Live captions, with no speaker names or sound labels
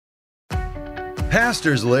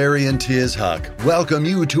Pastors Larry and Tiz Huck welcome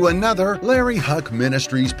you to another Larry Huck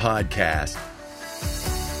Ministries podcast.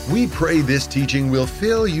 We pray this teaching will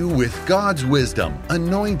fill you with God's wisdom,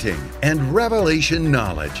 anointing, and revelation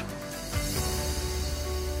knowledge.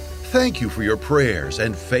 Thank you for your prayers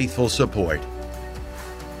and faithful support.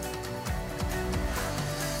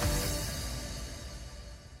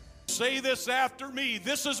 Say this after me.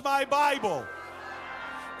 This is my Bible.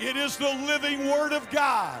 It is the living Word of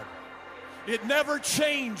God. It never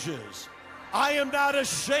changes. I am not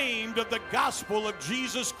ashamed of the gospel of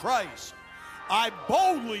Jesus Christ. I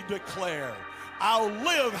boldly declare I'll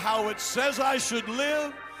live how it says I should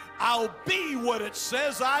live. I'll be what it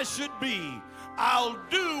says I should be. I'll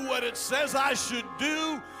do what it says I should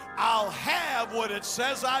do. I'll have what it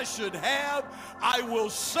says I should have. I will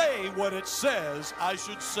say what it says I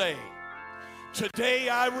should say. Today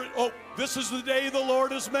this is the day the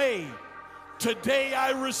Lord has made. Today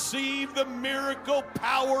I receive the miracle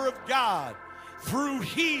power of God through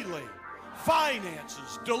healing,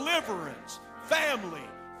 finances, deliverance, family,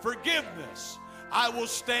 forgiveness. I will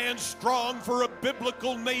stand strong for a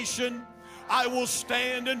biblical nation. I will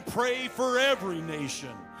stand and pray for every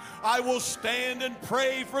nation. I will stand and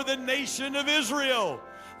pray for the nation of Israel.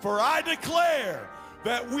 For I declare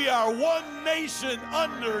that we are one nation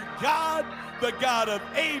under God, the God of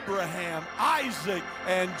Abraham, Isaac,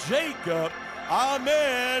 and Jacob.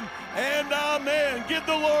 Amen and amen. Give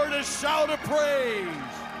the Lord a shout of praise.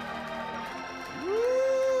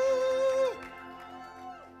 Woo.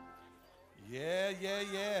 Yeah, yeah,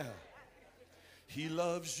 yeah. He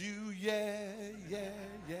loves you, yeah, yeah,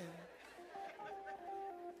 yeah.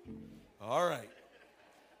 All right.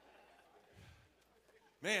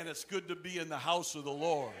 Man, it's good to be in the house of the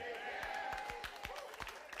Lord.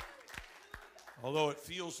 Although it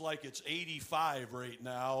feels like it's 85 right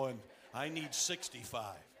now, and I need 65.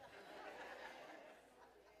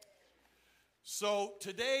 So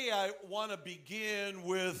today I want to begin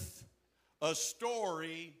with a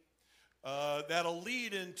story that'll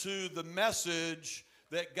lead into the message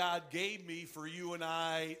that God gave me for you and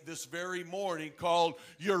I this very morning, called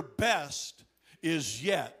Your Best Is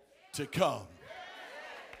Yet to Come.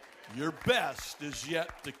 Your best is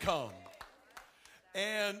yet to come.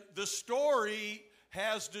 And the story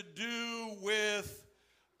has to do with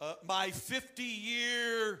my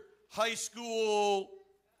 50-year high school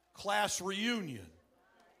class reunion.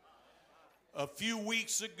 A few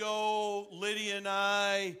weeks ago, Lydia and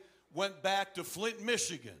I went back to Flint,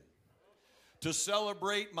 Michigan to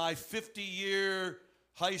celebrate my 50-year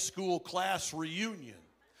high school class reunion.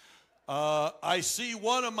 I see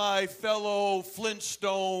one of my fellow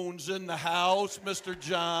Flintstones in the house, Mr.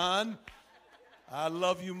 John. I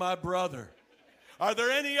love you, my brother. Are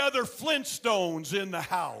there any other Flintstones in the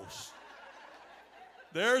house?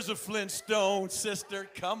 There's a Flintstone, sister.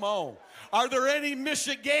 Come on. Are there any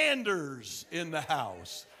Michiganders in the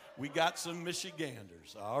house? We got some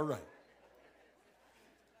Michiganders. All right.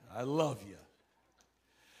 I love you.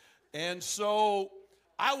 And so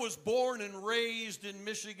I was born and raised in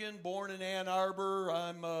Michigan, born in Ann Arbor.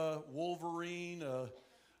 I'm a Wolverine, a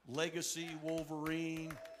legacy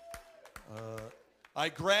Wolverine. I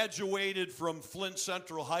graduated from Flint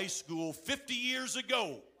Central High School 50 years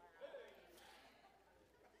ago.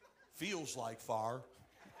 Feels like far.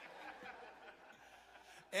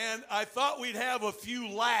 And I thought we'd have a few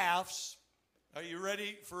laughs. Are you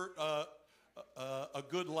ready for a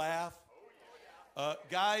good laugh?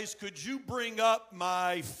 Guys, could you bring up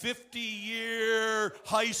my 50-year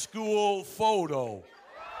high school photo?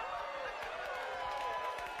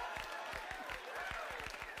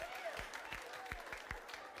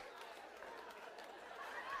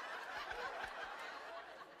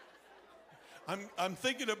 I'm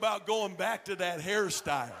thinking about going back to that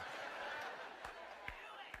hairstyle.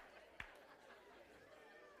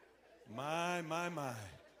 My.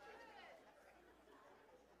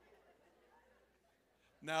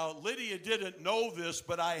 Now, Lydia didn't know this,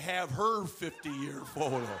 but I have her 50-year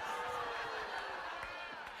photo.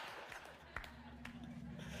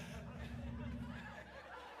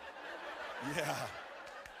 Yeah.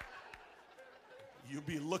 You'll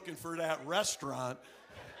be looking for that restaurant.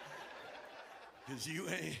 Because you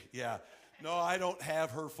ain't, yeah. No, I don't have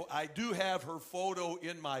her. I do have her photo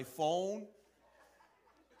in my phone.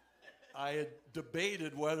 I had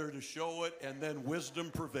debated whether to show it, and then wisdom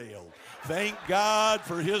prevailed. Thank God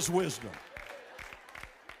for his wisdom.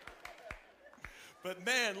 But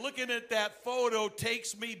man, looking at that photo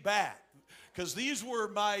takes me back, because these were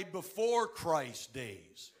my before Christ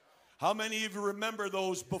days. How many of you remember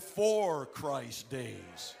those before Christ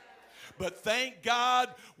days? But thank God,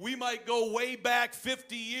 we might go way back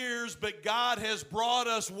 50 years, but God has brought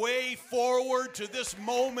us way forward to this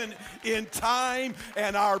moment in time,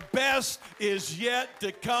 and our best is yet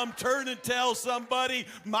to come. Turn and tell somebody,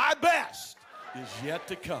 my best is yet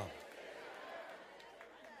to come.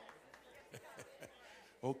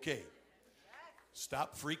 Okay,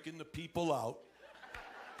 stop freaking the people out.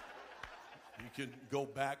 You can go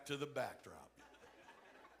back to the backdrop.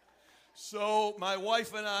 So my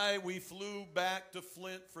wife and I, we flew back to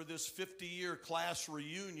Flint for this 50-year class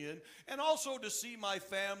reunion, and also to see my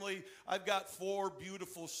family. I've got 4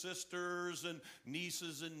 beautiful sisters and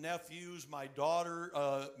nieces and nephews. My daughter,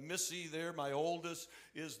 Missy there, my oldest,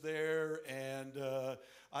 is there, and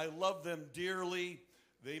I love them dearly.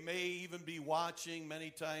 They may even be watching.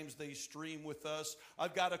 Many times they stream with us.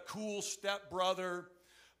 I've got a cool stepbrother,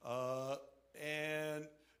 and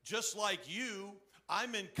just like you,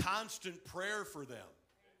 I'm in constant prayer for them.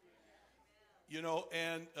 You know,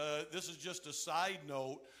 and this is just a side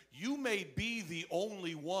note. You may be the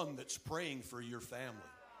only one that's praying for your family.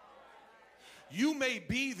 You may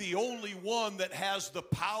be the only one that has the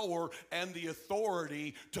power and the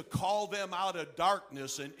authority to call them out of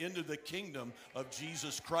darkness and into the kingdom of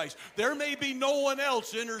Jesus Christ. There may be no one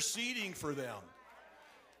else interceding for them.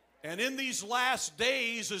 And in these last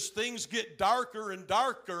days, as things get darker and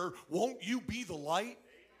darker, won't you be the light?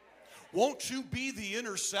 Won't you be the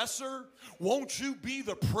intercessor? Won't you be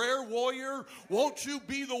the prayer warrior? Won't you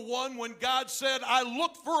be the one when God said, I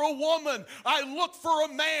look for a woman, I look for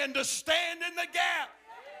a man to stand in the gap?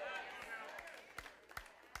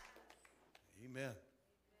 Amen.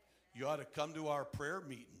 You ought to come to our prayer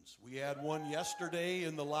meetings. We had one yesterday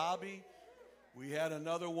in the lobby. We had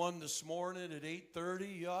another one this morning at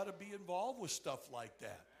 8:30. You ought to be involved with stuff like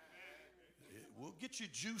that. We'll get you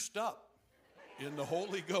juiced up in the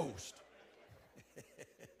Holy Ghost.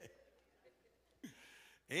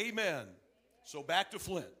 Amen. So back to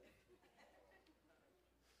Flint.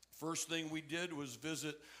 First thing we did was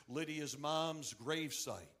visit Lydia's mom's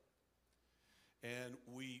gravesite. And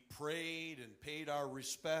we prayed and paid our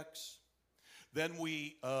respects. Then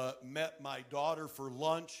we met my daughter for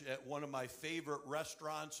lunch at one of my favorite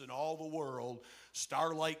restaurants in all the world,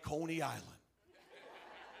 Starlight Coney Island.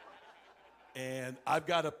 And I've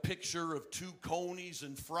got a picture of 2 conies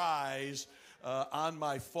and fries on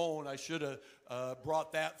my phone. I should have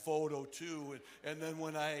brought that photo too. And then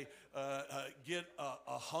when I get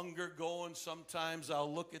a hunger going, sometimes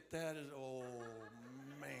I'll look at that and, oh,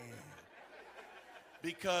 man.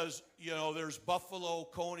 Because, you know, there's Buffalo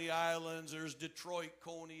Coney Islands, there's Detroit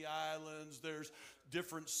Coney Islands, there's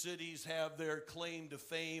different cities have their claim to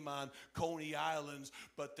fame on Coney Islands,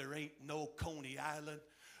 but there ain't no Coney Island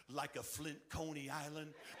like a Flint Coney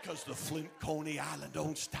Island, because the Flint Coney Island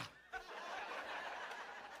don't stop.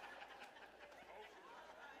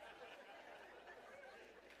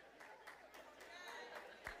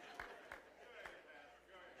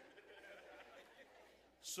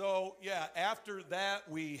 So, yeah, after that,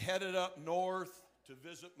 we headed up north to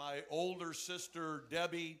visit my older sister,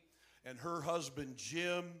 Debbie, and her husband,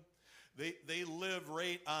 Jim. They live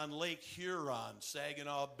right on Lake Huron,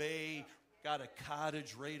 Saginaw Bay. Got a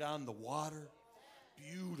cottage right on the water.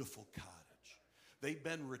 Beautiful cottage. They've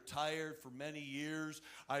been retired for many years.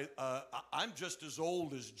 I'm just as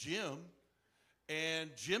old as Jim, and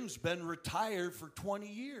Jim's been retired for 20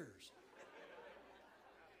 years.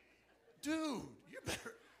 Dude, you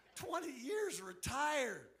better... 20 years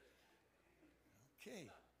retired. Okay.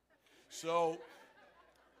 So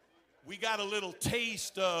we got a little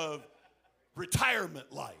taste of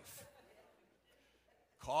retirement life.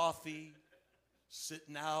 Coffee,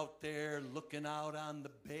 sitting out there, looking out on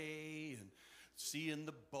the bay and seeing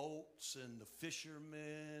the boats and the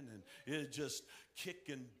fishermen, and it just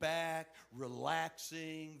kicking back,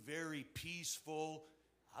 relaxing, very peaceful.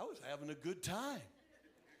 I was having a good time.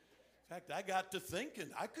 In fact, I got to thinking,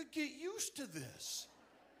 I could get used to this.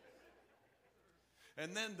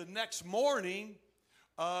 And then the next morning,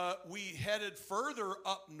 we headed further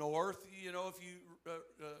up north. You know, if you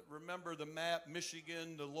remember the map,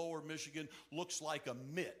 Michigan, the lower Michigan, looks like a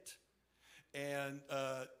mitt. And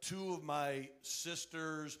 2 of my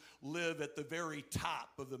sisters live at the very top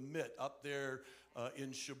of the mitt, up there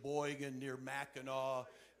in Sheboygan near Mackinac.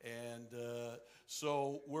 And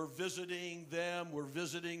so we're visiting them, we're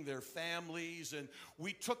visiting their families, and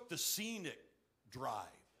we took the scenic drive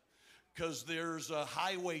because there's a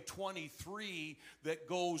Highway 23 that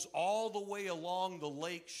goes all the way along the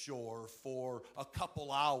lake shore for a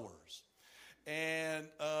couple hours. And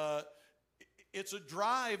it's a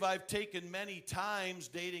drive I've taken many times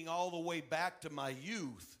dating all the way back to my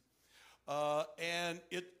youth. and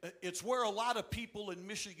it's where a lot of people in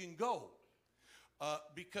Michigan go.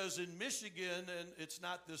 Because in Michigan, and it's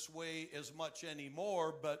not this way as much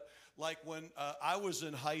anymore, but like when I was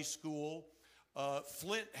in high school,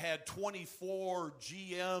 Flint had 24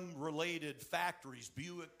 GM-related factories,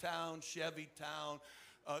 Buicktown, Chevytown,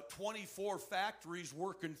 24 factories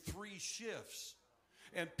working 3 shifts.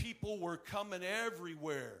 And people were coming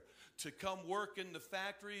everywhere to come work in the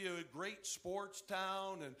factory, a great sports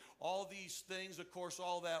town and all these things. Of course,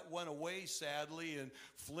 all that went away, sadly, and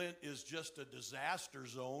Flint is just a disaster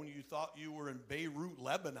zone. You thought you were in Beirut,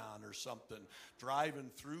 Lebanon or something, driving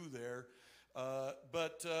through there.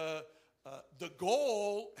 But the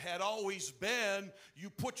goal had always been you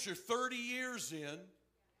put your 30 years in,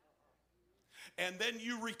 and then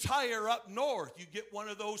you retire up north. You get one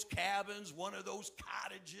of those cabins, one of those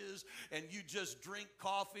cottages, and you just drink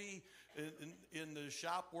coffee in the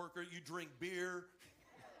shop worker. You drink beer.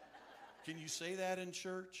 Can you say that in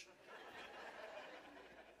church?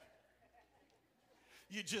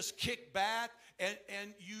 You just kick back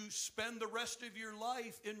and you spend the rest of your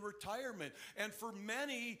life in retirement. And for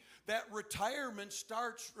many, that retirement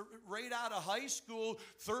starts right out of high school,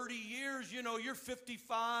 30 years. You know, you're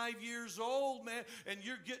 55 years old, man, and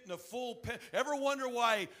you're getting a full Ever wonder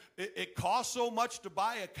why it costs so much to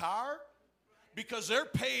buy a car? Because they're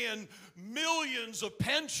paying millions of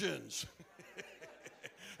pensions.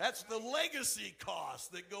 That's the legacy costs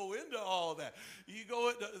that go into all that. You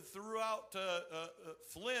go throughout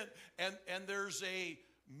Flint, and there's a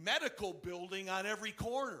medical building on every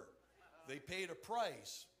corner. They paid a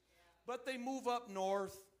price. But they move up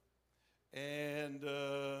north, and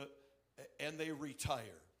they retire.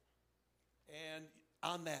 And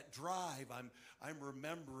on that drive, I'm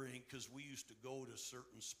remembering, because we used to go to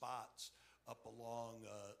certain spots up along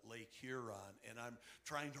Lake Huron, and I'm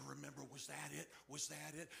trying to remember, was that it? Was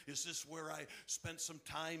that it? Is this where I spent some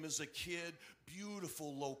time as a kid?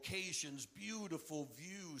 Beautiful locations, beautiful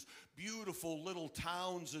views, beautiful little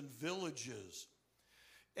towns and villages.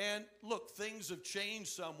 And look, things have changed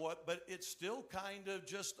somewhat, but it's still kind of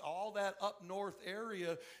just all that up north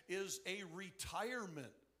area is a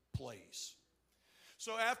retirement place.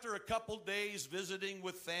 So after a couple days visiting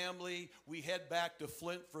with family, we head back to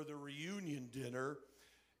Flint for the reunion dinner.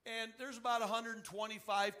 And there's about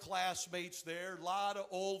 125 classmates there, a lot of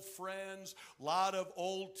old friends, a lot of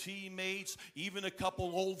old teammates, even a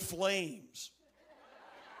couple old flames.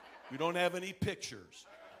 We don't have any pictures.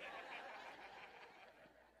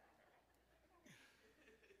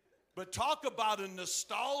 But talk about a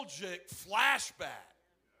nostalgic flashback.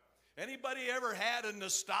 Anybody ever had a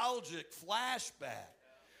nostalgic flashback?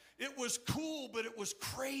 It was cool, but it was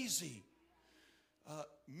crazy.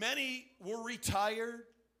 Many were retired.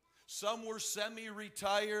 Some were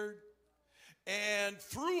semi-retired. And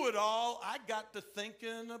through it all, I got to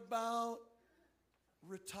thinking about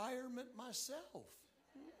retirement myself.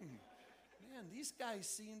 Man, these guys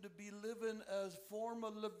seem to be living a form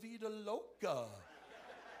of la vida loca.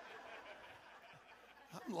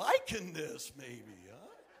 I'm liking this, maybe, huh?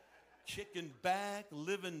 Kicking back,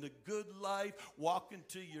 living the good life, walking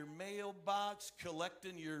to your mailbox,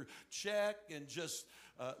 collecting your check, and just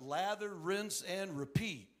lather, rinse, and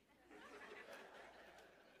repeat.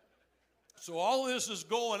 So all this is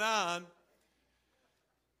going on,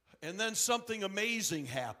 and then something amazing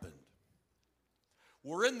happened.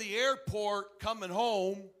 We're in the airport coming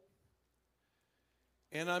home,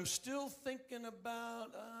 and I'm still thinking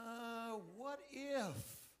about, what if?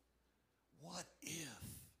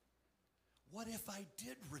 What if I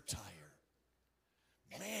did retire?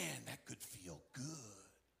 Man, that could feel good.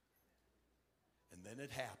 And then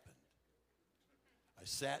it happened. I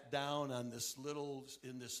sat down in this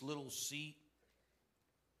little seat,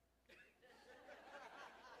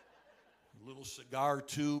 little cigar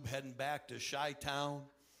tube heading back to Chi-Town,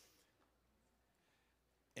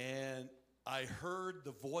 and I heard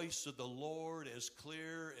the voice of the Lord as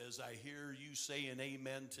clear as I hear you saying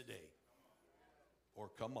amen today. Or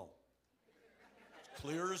come on. It's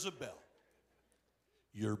clear as a bell.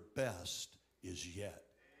 Your best is yet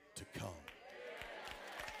to come.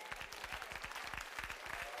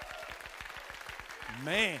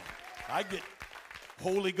 Man, I get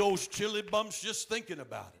Holy Ghost chilly bumps just thinking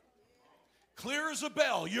about it. Clear as a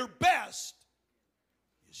bell, your best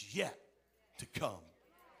is yet to come.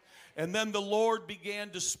 And then the Lord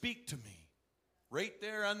began to speak to me right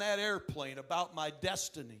there on that airplane about my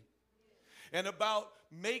destiny and about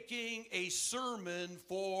making a sermon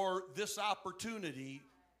for this opportunity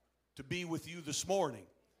to be with you this morning.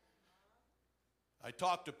 I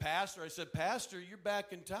talked to Pastor. I said, Pastor, you're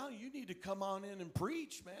back in town. You need to come on in and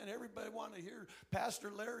preach, man. Everybody want to hear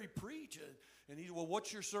Pastor Larry preach. And he said, well,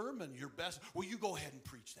 what's your sermon? Your best? Well, you go ahead and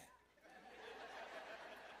preach that.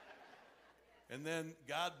 And then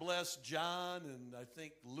God bless John and I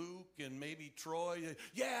think Luke and maybe Troy.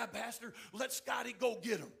 Yeah, Pastor, let Scotty go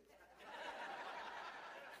get him.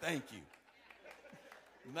 Thank you.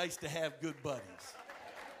 Nice to have good buddies.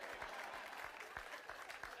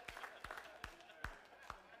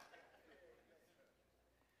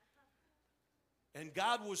 And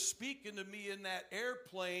God was speaking to me in that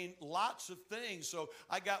airplane, lots of things. So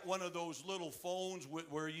I got one of those little phones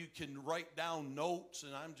where you can write down notes,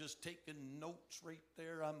 and I'm just taking notes right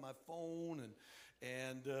there on my phone,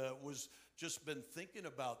 and was just been thinking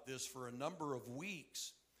about this for a number of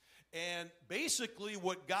weeks. And basically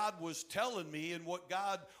what God was telling me and what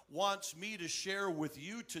God wants me to share with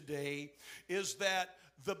you today is that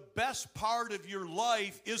the best part of your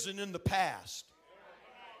life isn't in the past.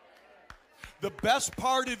 The best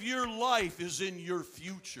part of your life is in your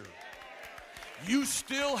future. You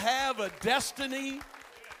still have a destiny.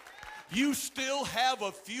 You still have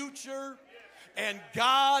a future. And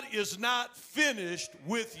God is not finished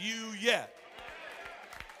with you yet.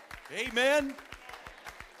 Amen?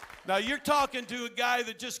 Now you're talking to a guy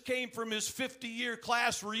that just came from his 50-year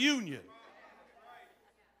class reunion.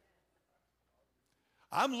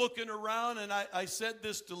 I'm looking around, and I said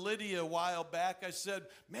this to Lydia a while back. I said,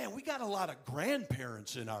 man, we got a lot of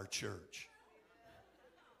grandparents in our church.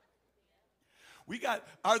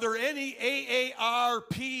 Are there any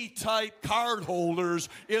AARP type card holders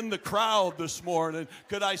in the crowd this morning?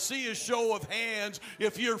 Could I see a show of hands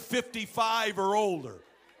if you're 55 or older?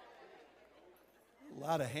 A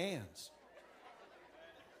lot of hands.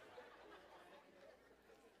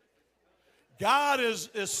 God is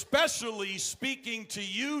especially speaking to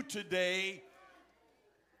you today.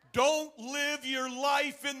 Don't live your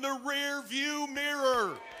life in the rear view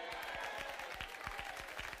mirror.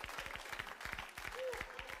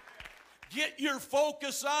 Get your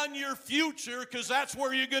focus on your future, because that's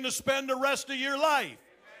where you're going to spend the rest of your life.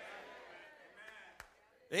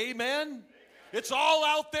 Amen? It's all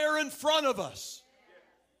out there in front of us.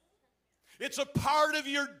 It's a part of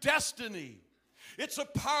your destiny. It's a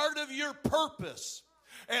part of your purpose.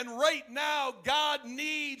 And right now, God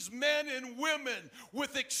needs men and women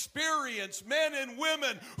with experience, men and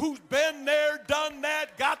women who've been there, done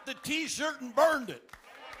that, got the t-shirt and burned it.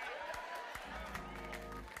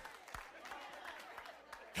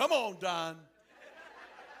 Come on, Don.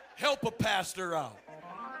 Help a pastor out.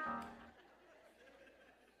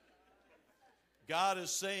 God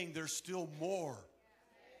is saying there's still more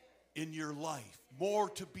in your life, more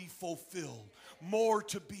to be fulfilled, more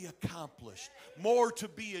to be accomplished, more to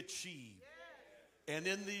be achieved. And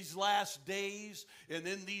in these last days and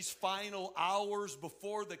in these final hours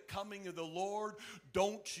before the coming of the Lord,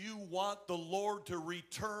 don't you want the Lord to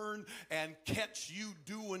return and catch you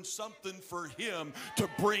doing something for Him to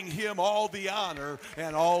bring Him all the honor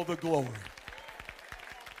and all the glory?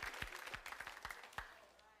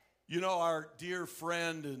 You know, our dear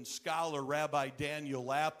friend and scholar, Rabbi Daniel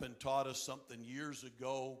Lappin, taught us something years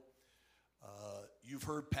ago. You've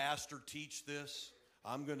heard Pastor teach this.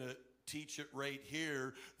 I'm going to teach it right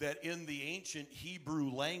here, that in the ancient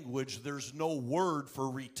Hebrew language, there's no word for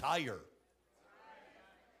retire.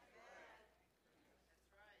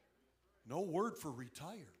 No word for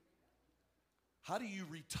retire. How do you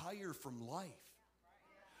retire from life?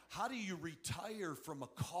 How do you retire from a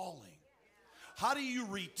calling? How do you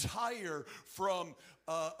retire from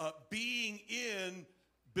being in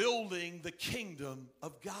building the kingdom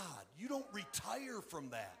of God? You don't retire from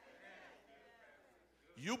that.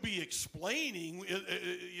 You'll be explaining,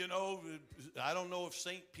 you know, I don't know if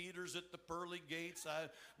St. Peter's at the pearly gates. I'm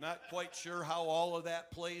not quite sure how all of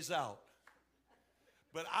that plays out.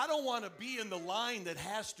 But I don't want to be in the line that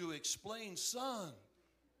has to explain, son,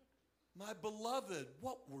 my beloved,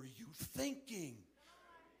 what were you thinking?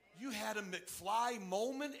 You had a McFly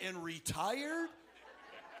moment and retired?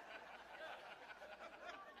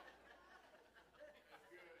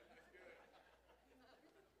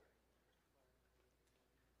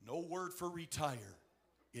 No word for retire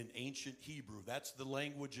in ancient Hebrew. That's the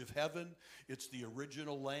language of heaven. It's the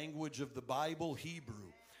original language of the Bible,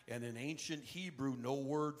 Hebrew. And in ancient Hebrew, no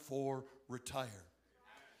word for retire.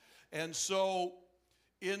 And so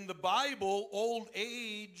in the Bible, old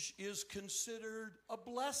age is considered a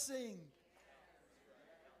blessing.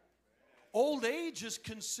 Old age is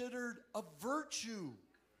considered a virtue.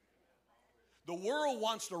 The world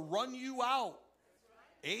wants to run you out.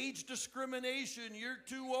 Age discrimination, you're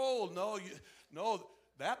too old. No,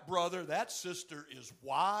 that brother, that sister is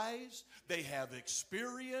wise. They have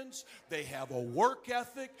experience. They have a work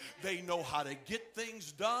ethic. They know how to get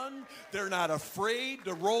things done. They're not afraid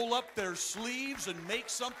to roll up their sleeves and make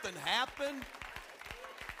something happen.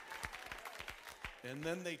 And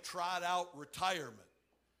then they trot out retirement.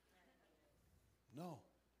 No.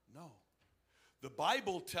 The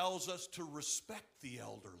Bible tells us to respect the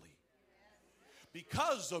elderly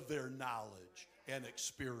because of their knowledge and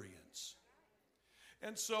experience.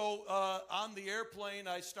 And so on the airplane,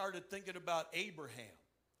 I started thinking about Abraham.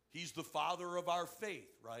 He's the father of our faith,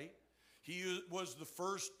 right? He was the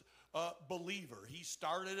first believer. He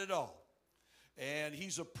started it all. And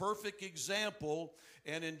he's a perfect example.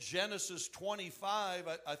 And in Genesis 25,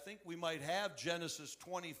 I think we might have Genesis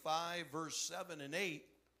 25, verse 7 and 8.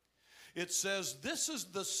 It says, this is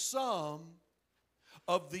the sum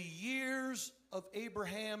of the years of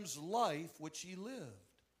Abraham's life which he lived.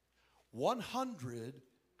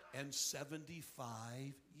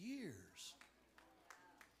 175 years.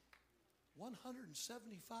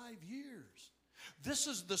 175 years. This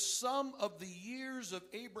is the sum of the years of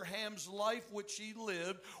Abraham's life which he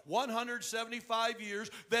lived, 175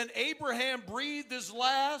 years. Then Abraham breathed his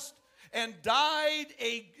last and died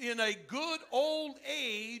in a good old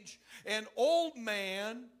age, an old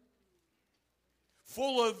man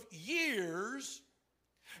full of years,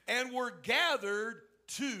 and were gathered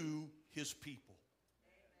to his people.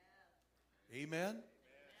 Amen?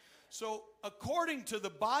 So according to the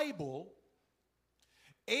Bible,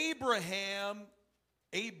 Abram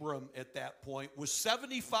at that point was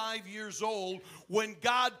 75 years old when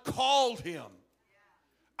God called him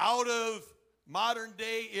out of modern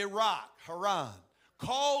day Iraq, Haran,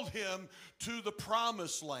 called him to the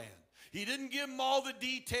promised land. He didn't give him all the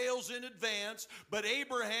details in advance, but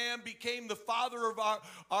Abraham became the father of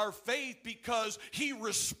our faith because he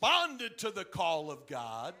responded to the call of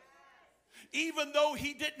God, even though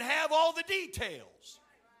he didn't have all the details.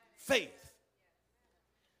 Faith.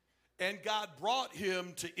 And God brought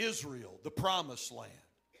him to Israel, the promised land.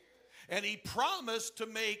 And he promised to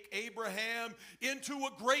make Abraham into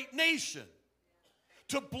a great nation,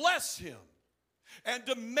 to bless him, and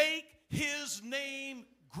to make his name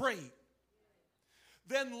great.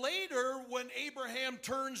 Then later, when Abraham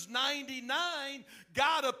turns 99,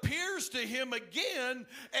 God appears to him again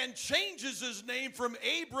and changes his name from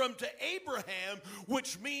Abram to Abraham,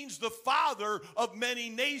 which means the father of many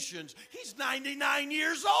nations. He's 99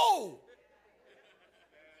 years old.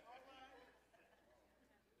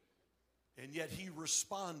 And yet he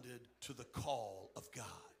responded to the call of God.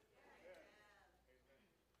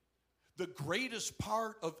 The greatest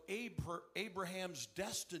part of Abraham's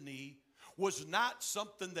destiny was not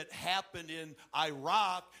something that happened in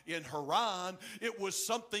Iraq, in Haran. It was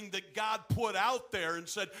something that God put out there and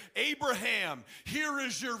said, Abraham, here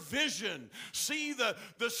is your vision. See the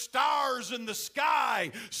stars in the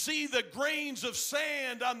sky. See the grains of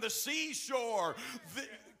sand on the seashore.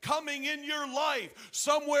 Coming in your life,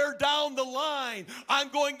 somewhere down the line, I'm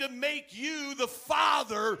going to make you the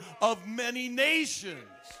father of many nations.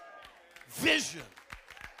 Vision,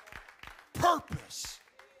 purpose,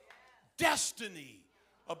 destiny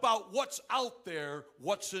about what's out there,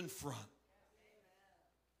 what's in front.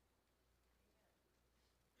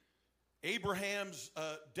 Abraham's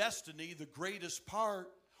destiny, the greatest part,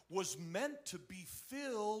 was meant to be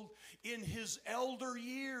filled in his elder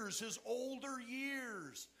years, his older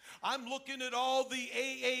years. I'm looking at all the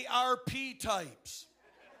AARP types.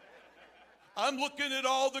 I'm looking at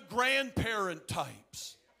all the grandparent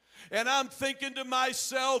types. And I'm thinking to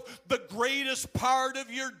myself, the greatest part of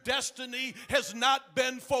your destiny has not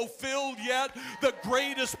been fulfilled yet. The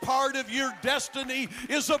greatest part of your destiny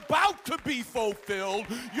is about to be fulfilled.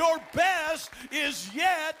 Your best is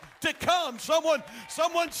yet to come. Someone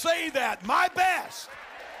say that. My best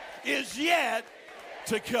is yet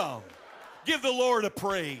to come. Give the Lord a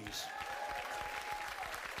praise.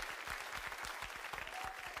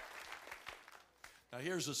 Now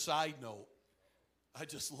here's a side note. I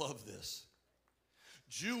just love this.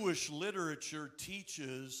 Jewish literature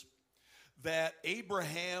teaches that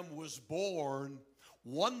Abraham was born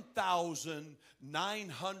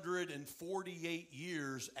 1,948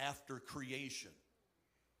 years after creation.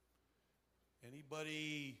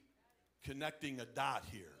 Anybody connecting a dot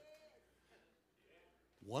here?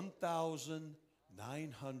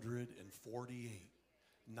 1,948.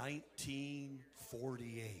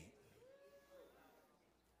 1948.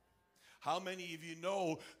 How many of you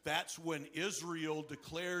know that's when Israel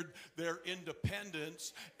declared their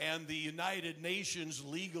independence and the United Nations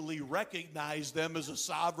legally recognized them as a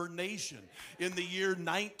sovereign nation? In the year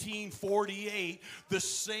 1948, the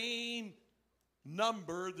same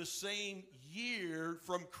number the same year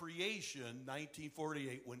from creation,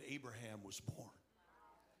 1948, when Abraham was born.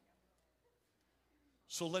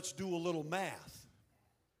 So let's do a little math.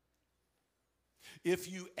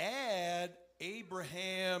 If you add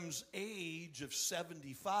Abraham's age of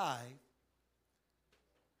 75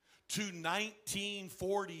 to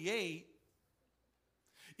 1948,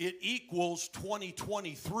 it equals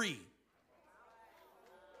 2023.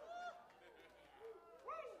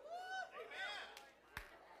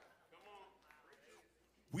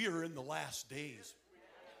 We are in the last days,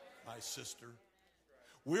 my sister.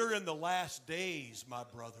 We're in the last days, my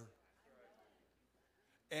brother.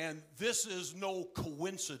 And this is no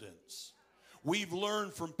coincidence. We've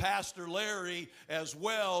learned from Pastor Larry as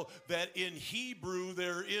well that in Hebrew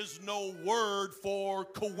there is no word for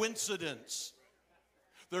coincidence.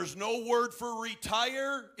 There's no word for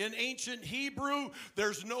retire in ancient Hebrew.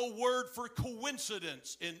 There's no word for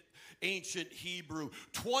coincidence in ancient Hebrew.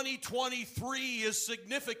 2023 is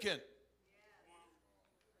significant.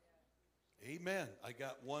 Amen. I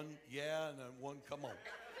got one yeah and then one come on.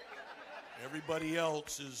 Everybody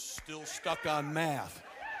else is still stuck on math.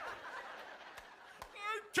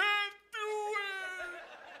 I can't do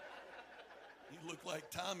it. You look like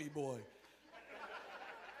Tommy Boy.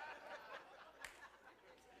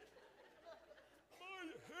 My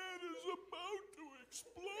head is about to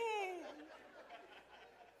explode.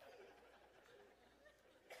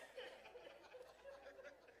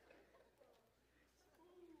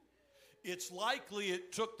 It's likely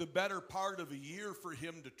it took the better part of a year for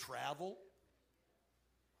him to travel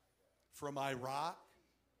from Iraq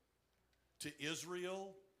to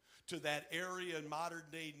Israel to that area in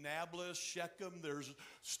modern-day Nablus, Shechem. There's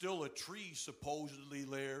still a tree supposedly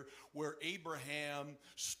there where Abraham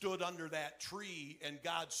stood under that tree and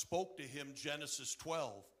God spoke to him, Genesis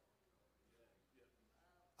 12.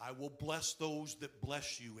 I will bless those that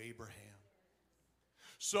bless you, Abraham.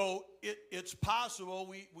 So it's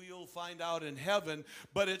possible, we'll find out in heaven,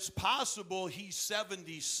 but it's possible he's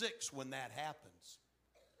 76 when that happens.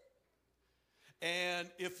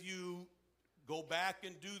 And if you go back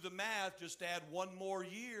and do the math, just add one more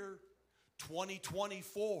year,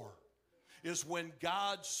 2024 is when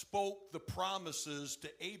God spoke the promises to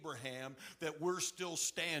Abraham that we're still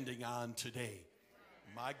standing on today.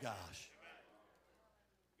 My gosh.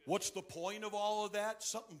 What's the point of all of that?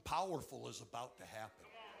 Something powerful is about to happen.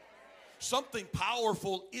 Something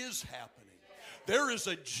powerful is happening. There is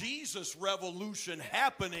a Jesus revolution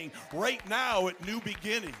happening right now at New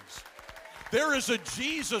Beginnings. There is a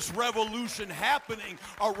Jesus revolution happening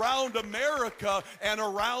around America and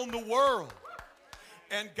around the world.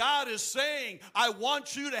 And God is saying, I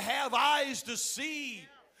want you to have eyes to see.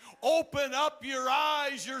 Open up your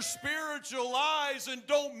eyes, your spiritual eyes, and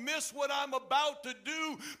don't miss what I'm about to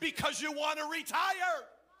do because you want to retire.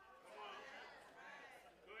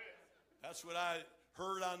 That's what I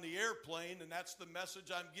heard on the airplane, and that's the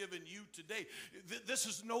message I'm giving you today. This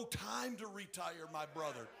is no time to retire, my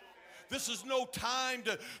brother. This is no time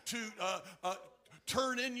to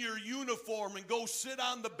turn in your uniform and go sit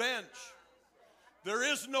on the bench. There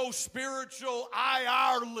is no spiritual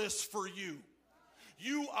IR list for you.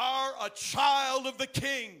 You are a child of the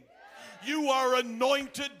King. You are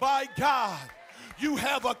anointed by God. You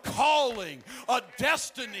have a calling, a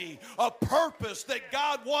destiny, a purpose that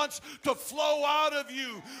God wants to flow out of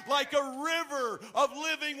you like a river of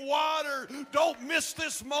living water. Don't miss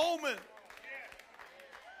this moment.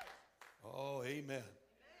 Oh, amen.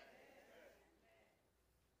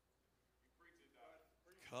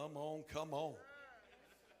 Come on, come on.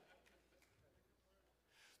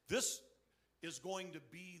 This is going to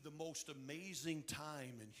be the most amazing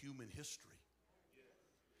time in human history.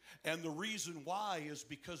 And the reason why is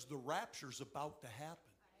because the rapture's about to happen.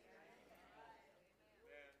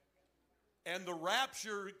 And the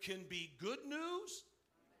rapture can be good news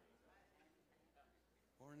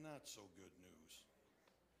or not so good news.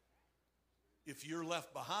 If you're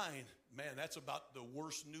left behind, man, that's about the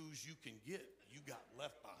worst news you can get. You got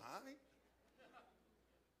left behind?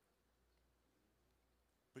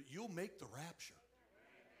 But you'll make the rapture.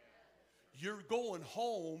 You're going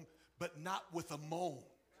home, but not with a moan.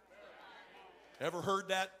 Ever heard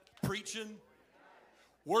that preaching?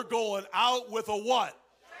 We're going out with a what?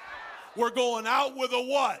 We're going out with a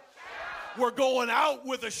what? We're going out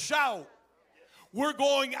with a shout. We're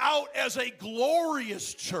going out as a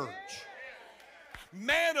glorious church,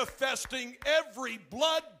 manifesting every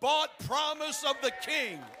blood-bought promise of the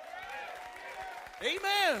King.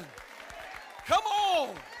 Amen. Come on,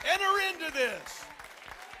 enter into this.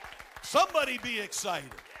 Somebody be excited.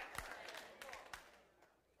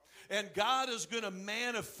 And God is going to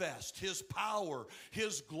manifest His power,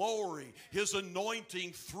 His glory, His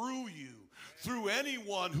anointing through you, through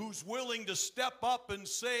anyone who's willing to step up and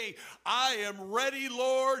say, I am ready,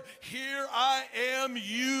 Lord. Here I am.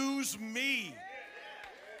 Use me.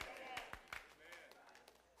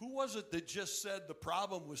 Who was it that just said the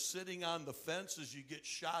problem with sitting on the fence is you get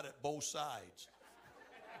shot at both sides?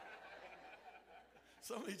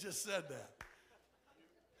 Somebody just said that.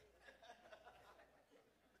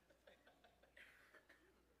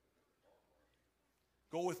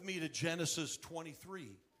 Go with me to Genesis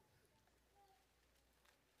 23.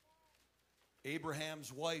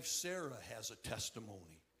 Abraham's wife Sarah has a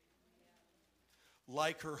testimony.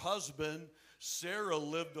 Like her husband, Sarah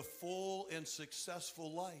lived a full and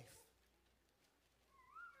successful life.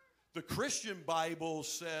 The Christian Bible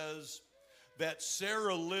says that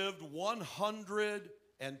Sarah lived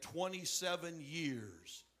 127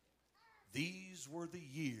 years. These were the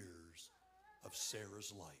years of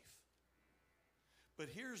Sarah's life. But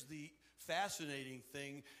here's the fascinating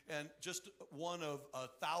thing, and just one of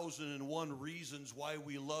 1,001 reasons why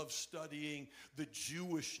we love studying the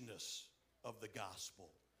Jewishness of the gospel.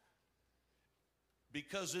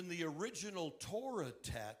 Because in the original Torah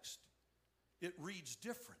text, it reads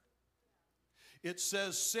different. It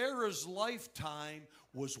says Sarah's lifetime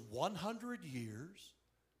was 100 years,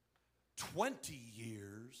 20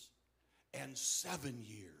 years, and 7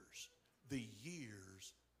 years. The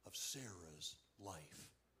years of Sarah's life.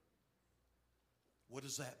 What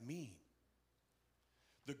does that mean?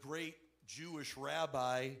 The great Jewish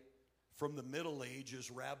rabbi from the Middle Ages,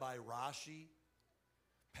 Rabbi Rashi,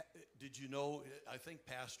 did you know, I think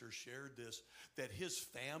Pastor shared this, that his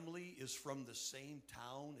family is from the same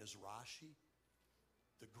town as Rashi,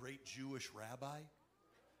 the great Jewish rabbi?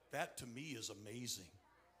 That to me is amazing.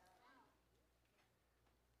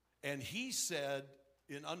 And he said,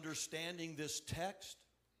 in understanding this text,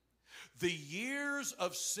 the years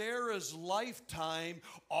of Sarah's lifetime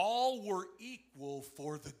all were equal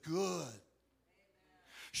for the good.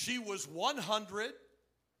 She was 100,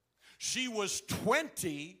 she was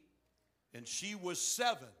 20, and she was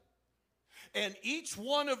 7. And each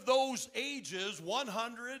one of those ages,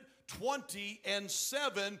 100, 20, and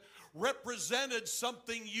 7, represented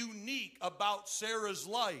something unique about Sarah's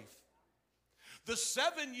life. The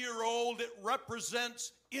 7-year-old, it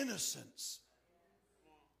represents innocence.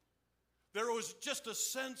 There was just a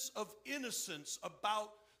sense of innocence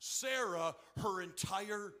about Sarah her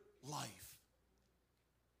entire life.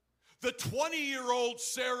 The 20-year-old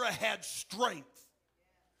Sarah had strength,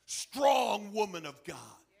 strong woman of God.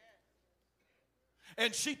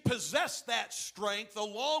 And she possessed that strength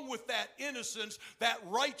along with that innocence, that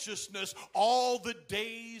righteousness, all the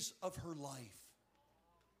days of her life.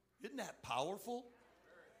 Isn't that powerful?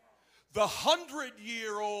 The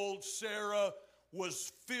 100-year-old Sarah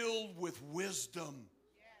was filled with wisdom,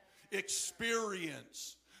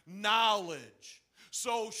 experience, knowledge.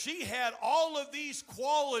 So she had all of these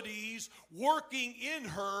qualities working in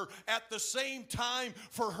her at the same time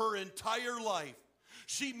for her entire life.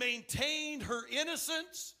 She maintained her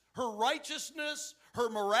innocence, her righteousness, her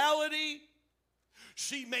morality.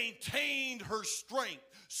 She maintained her strength,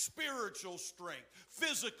 spiritual strength,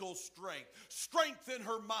 physical strength, strength in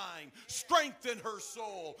her mind, strength in her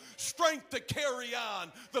soul, strength to carry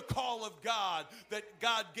on the call of God that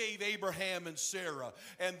God gave Abraham and Sarah.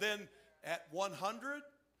 And then at 100,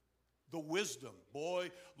 the wisdom.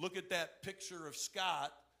 Boy, look at that picture of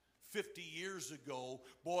Scott 50 years ago.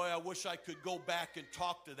 Boy, I wish I could go back and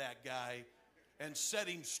talk to that guy and set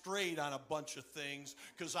him straight on a bunch of things,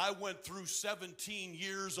 because I went through 17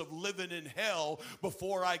 years of living in hell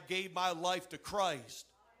before I gave my life to Christ.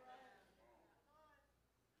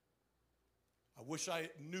 I wish I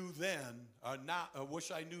knew then, I wish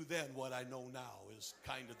I knew then what I know now is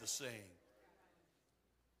kind of the same.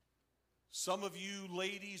 Some of you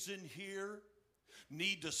ladies in here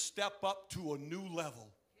need to step up to a new level.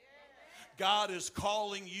 God is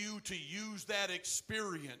calling you to use that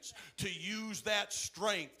experience, to use that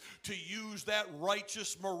strength, to use that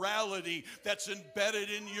righteous morality that's embedded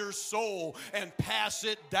in your soul and pass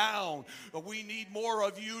it down. We need more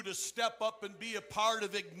of you to step up and be a part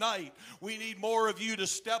of Ignite. We need more of you to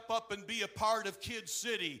step up and be a part of Kid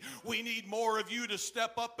City. We need more of you to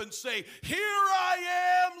step up and say, here I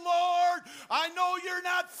am, Lord. I know you're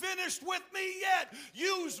not finished with me yet.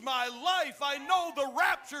 Use my life. I know the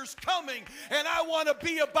rapture's coming, and I want to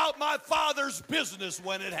be about my Father's business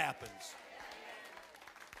when it happens.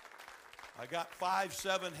 I got 5,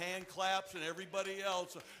 7 hand claps, and everybody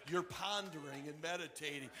else, you're pondering and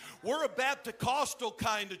meditating. We're a Baptist-costal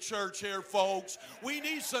kind of church here, folks. We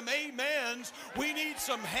need some amens. We need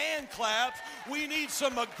some hand claps. We need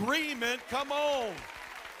some agreement. Come on.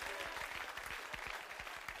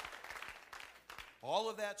 All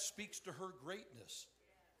of that speaks to her greatness.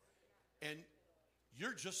 And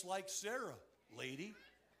you're just like Sarah, lady,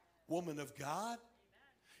 woman of God.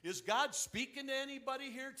 Is God speaking to anybody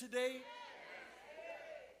here today?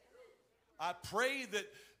 I pray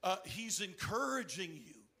that He's encouraging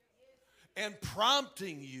you and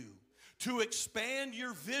prompting you to expand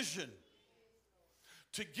your vision,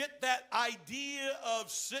 to get that idea of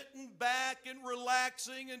sitting back and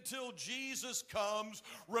relaxing until Jesus comes,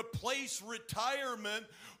 replace retirement.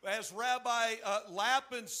 As Rabbi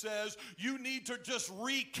Lappin says, you need to just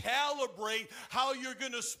recalibrate how you're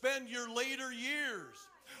going to spend your later years.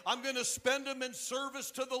 I'm going to spend them in service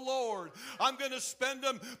to the Lord. I'm going to spend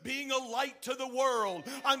them being a light to the world.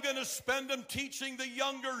 I'm going to spend them teaching the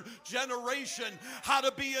younger generation how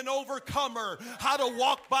to be an overcomer, how to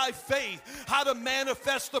walk by faith, how to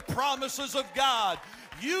manifest the promises of God.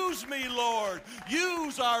 Use me, Lord.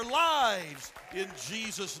 Use our lives in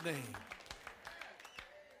Jesus' name.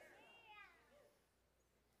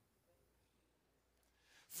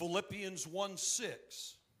 Philippians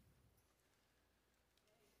 1:6.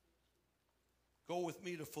 Go with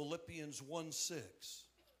me to Philippians 1:6.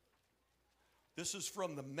 This is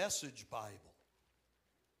from the Message Bible.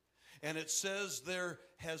 And it says, there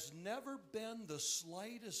has never been the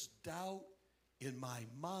slightest doubt in my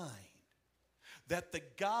mind that the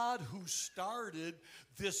God who started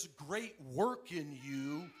this great work in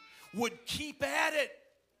you would keep at it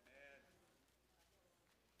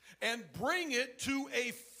and bring it to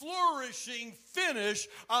a flourishing finish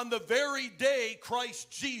on the very day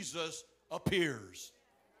Christ Jesus appears.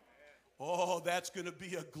 Oh, that's going to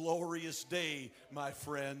be a glorious day, my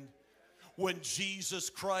friend. When Jesus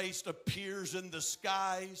Christ appears in the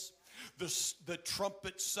skies, the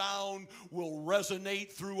trumpet sound will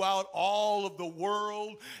resonate throughout all of the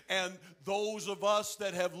world, and those of us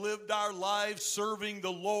that have lived our lives serving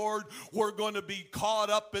the Lord, we're going to be caught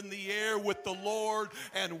up in the air with the Lord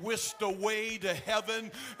and whisked away to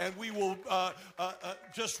heaven, and we will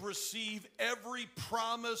just receive every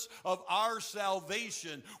promise of our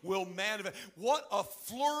salvation will manifest. What a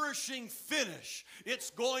flourishing finish it's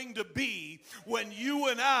going to be when you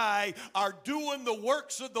and I are doing the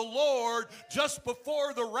works of the Lord just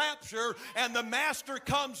before the rapture, and the Master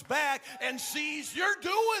comes back and sees you're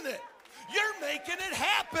doing it. You're making it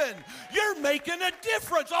happen. You're making a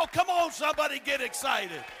difference. Oh, come on, somebody get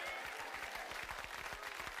excited.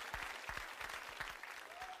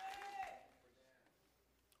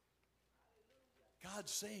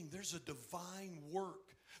 God's saying there's a divine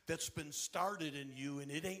work that's been started in you, and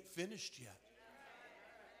it ain't finished yet.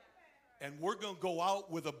 And we're going to go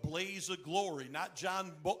out with a blaze of glory, not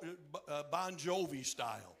John Bon Jovi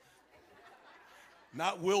style,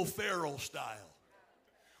 not Will Ferrell style.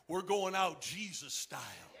 We're going out Jesus style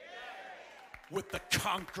with the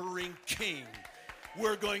conquering King.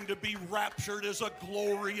 We're going to be raptured as a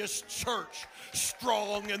glorious church,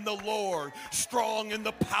 strong in the Lord, strong in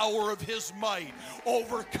the power of His might,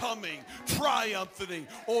 overcoming, triumphing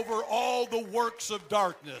over all the works of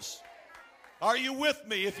darkness. Are you with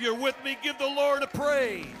me? If you're with me, give the Lord a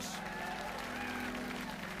praise.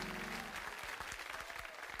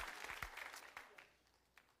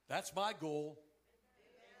 That's my goal.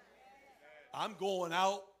 I'm going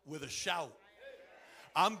out with a shout.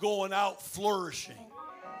 I'm going out flourishing.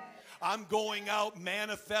 I'm going out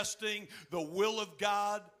manifesting the will of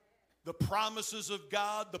God, the promises of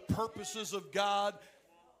God, the purposes of God.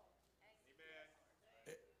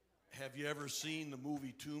 Have you ever seen the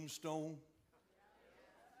movie Tombstone?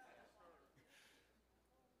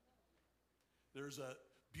 There's a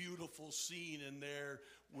beautiful scene in there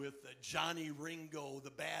with Johnny Ringo,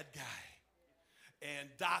 the bad guy, and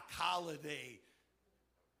Doc Holliday,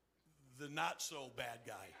 the not-so-bad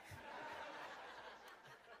guy.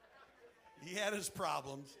 He had his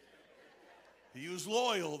problems. He was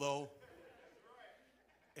loyal, though.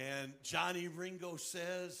 And Johnny Ringo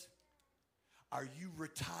says, "Are you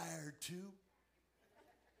retired too?"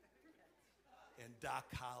 And Doc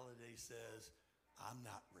Holliday says, "I'm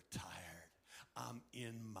not retired. I'm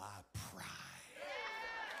in my prime."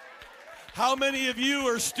 How many of you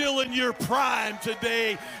are still in your prime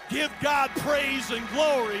today? Give God praise and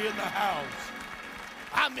glory in the house.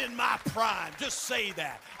 I'm in my prime. Just say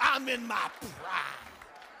that. I'm in my prime.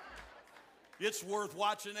 It's worth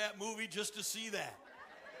watching that movie just to see that.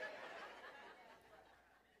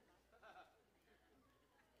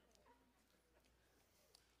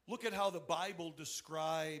 Look at how the Bible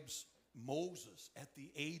describes Moses at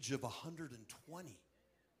the age of 120.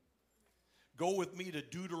 Go with me to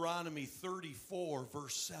Deuteronomy 34,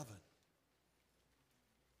 verse 7.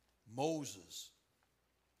 Moses,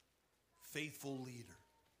 faithful leader,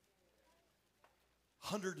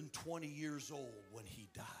 120 years old when he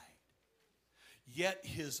died. Yet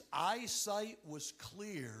his eyesight was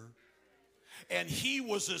clear, and he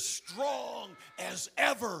was as strong as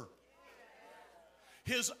ever.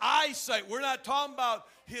 His eyesight, we're not talking about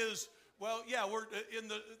his, well, yeah, we're in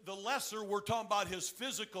the lesser, we're talking about his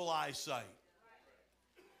physical eyesight.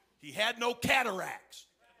 He had no cataracts.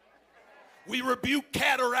 We rebuke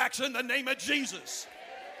cataracts in the name of Jesus.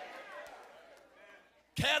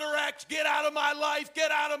 Cataracts, get out of my life, get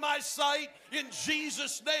out of my sight in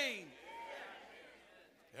Jesus' name.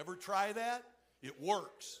 Ever try that? It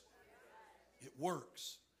works. It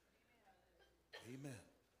works. Amen.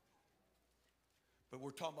 But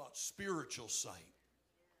we're talking about spiritual sight.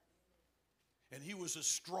 And he was as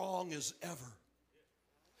strong as ever.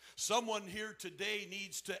 Someone here today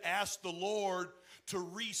needs to ask the Lord to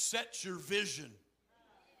reset your vision.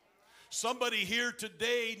 Somebody here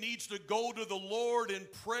today needs to go to the Lord in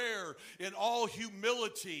prayer, in all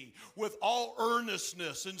humility, with all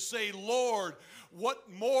earnestness, and say, Lord, what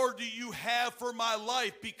more do you have for my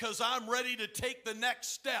life? Because I'm ready to take the next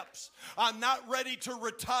steps. I'm not ready to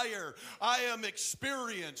retire. I am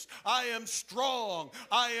experienced. I am strong.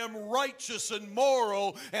 I am righteous and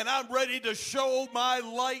moral, and I'm ready to show my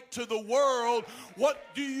light to the world. What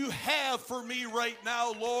do you have for me right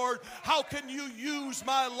now, Lord? How can you use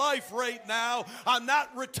my life right now? I'm not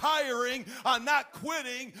retiring. I'm not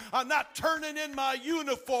quitting. I'm not turning in my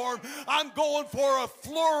uniform. I'm going for a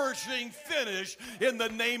flourishing finish in the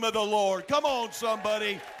name of the Lord. Come on,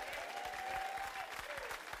 somebody.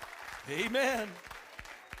 Amen.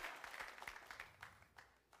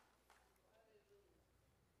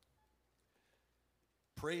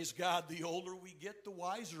 Praise God, the older we get, the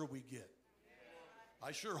wiser we get.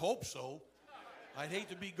 I sure hope so. I'd hate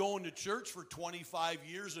to be going to church for 25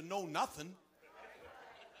 years and know nothing.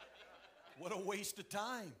 What a waste of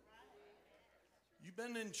time. You've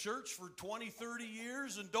been in church for 20, 30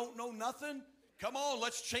 years and don't know nothing? Come on,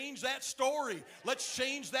 let's change that story. Let's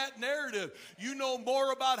change that narrative. You know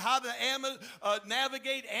more about how to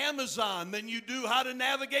navigate Amazon than you do how to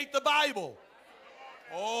navigate the Bible.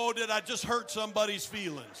 Oh, did I just hurt somebody's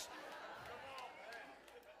feelings?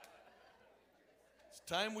 It's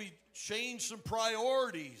time we change some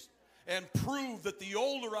priorities and prove that the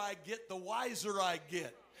older I get, the wiser I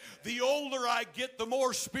get. The older I get, the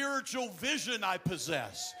more spiritual vision I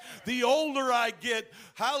possess. The older I get,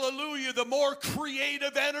 hallelujah, the more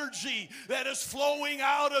creative energy that is flowing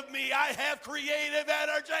out of me. I have creative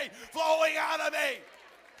energy flowing out of me.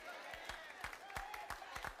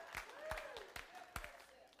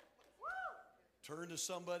 Turn to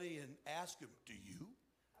somebody and ask them, do you?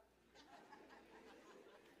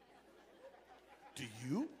 Do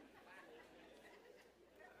you?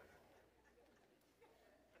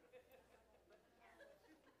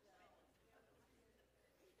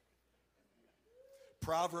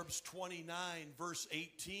 Proverbs 29, verse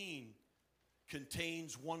 18,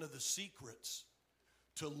 contains one of the secrets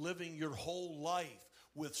to living your whole life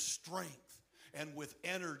with strength and with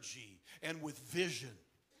energy and with vision.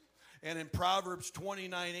 And in Proverbs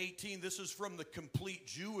 29:18, this is from the Complete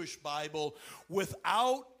Jewish Bible,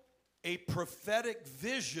 without a prophetic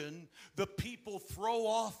vision, the people throw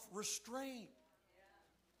off restraint.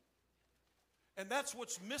 And that's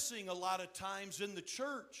what's missing a lot of times in the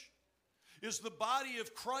church, is the body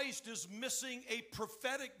of Christ is missing a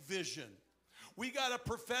prophetic vision. We got a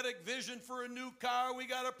prophetic vision for a new car. We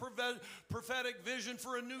got a prophetic vision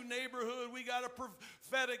for a new neighborhood. We got a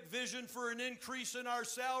prophetic vision for an increase in our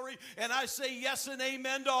salary. And I say yes and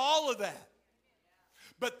amen to all of that.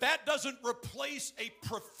 But that doesn't replace a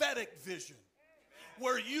prophetic vision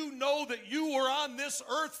where you know that you were on this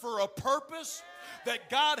earth for a purpose, that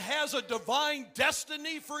God has a divine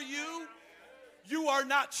destiny for you. You are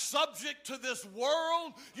not subject to this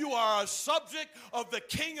world. You are a subject of the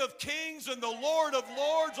King of Kings and the Lord of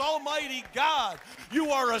Lords, Almighty God. You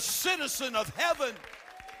are a citizen of heaven.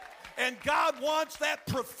 And God wants that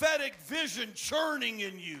prophetic vision churning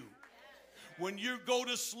in you. When you go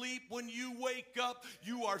to sleep, when you wake up,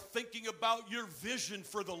 you are thinking about your vision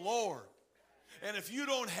for the Lord. And if you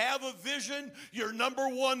don't have a vision, your number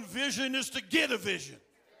one vision is to get a vision.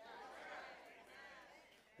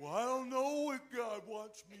 Well, I don't know what God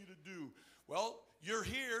wants me to do. Well, you're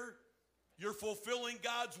here. You're fulfilling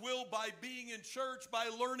God's will by being in church, by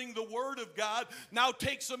learning the Word of God. Now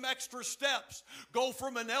take some extra steps. Go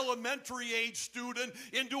from an elementary age student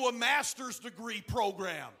into a master's degree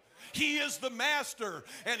program. He is the master,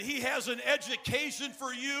 and he has an education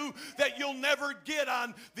for you that you'll never get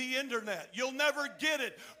on the internet. You'll never get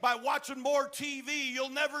it by watching more TV.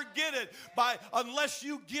 You'll never get it unless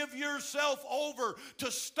you give yourself over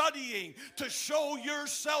to studying, to show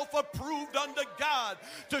yourself approved unto God,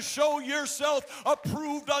 to show yourself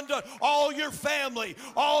approved unto all your family,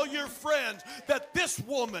 all your friends, that this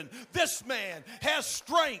woman, this man has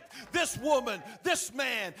strength. This woman, this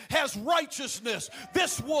man has righteousness.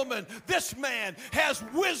 This woman, this man has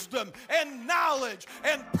wisdom and knowledge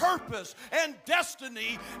and purpose and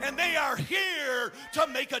destiny, and they are here to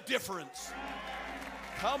make a difference.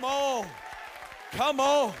 Come on. Come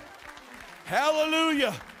on.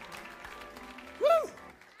 Hallelujah. Woo.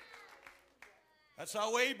 That's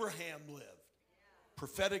how Abraham lived.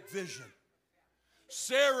 Prophetic vision.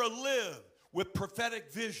 Sarah lived with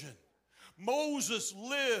prophetic vision. Moses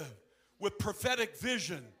lived with prophetic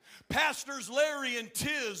vision. Pastors Larry and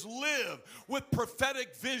Tiz live with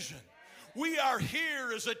prophetic vision. We are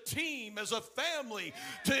here as a team, as a family,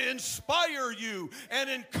 to inspire you and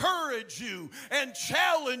encourage you and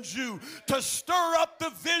challenge you to stir up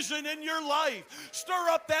the vision in your life. Stir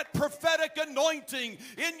up that prophetic anointing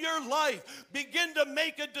in your life. Begin to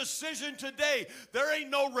make a decision today. There ain't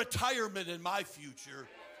no retirement in my future.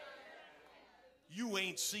 You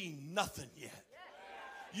ain't seen nothing yet.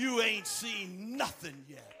 You ain't seen nothing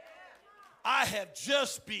yet. I have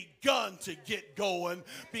just begun to get going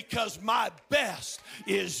because my best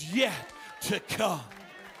is yet to come.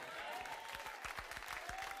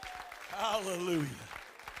 Hallelujah.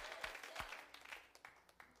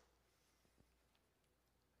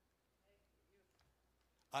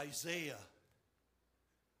 Isaiah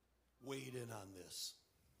weighed in on this.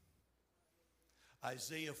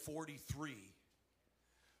 Isaiah 43,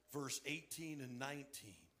 verse 18 and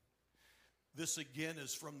 19. This again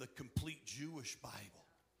is from the Complete Jewish Bible.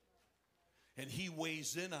 And he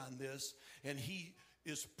weighs in on this, and he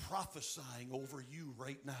is prophesying over you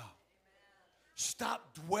right now.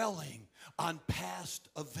 Stop dwelling on past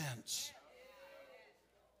events.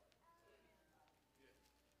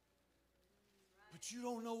 But you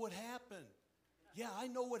don't know what happened. Yeah, I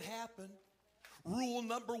know what happened. Rule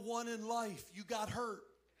number one in life, you got hurt.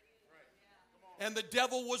 And the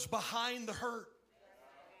devil was behind the hurt.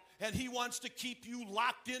 And he wants to keep you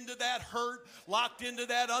locked into that hurt, locked into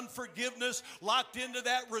that unforgiveness, locked into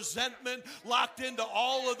that resentment, locked into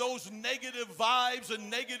all of those negative vibes and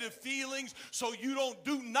negative feelings so you don't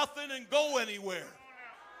do nothing and go anywhere.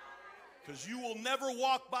 Because you will never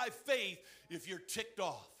walk by faith if you're ticked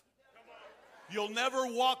off. You'll never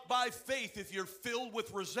walk by faith if you're filled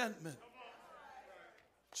with resentment.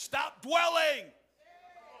 Stop dwelling.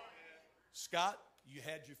 Scott, you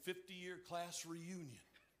had your 50-year class reunion.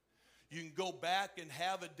 You can go back and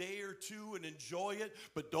have a day or two and enjoy it,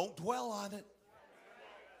 but don't dwell on it.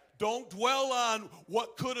 Don't dwell on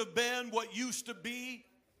what could have been, what used to be,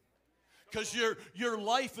 because your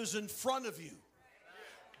life is in front of you.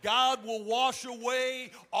 God will wash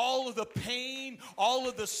away all of the pain, all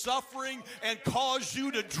of the suffering, and cause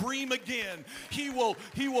you to dream again. He will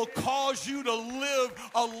cause you to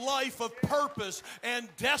live a life of purpose and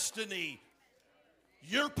destiny.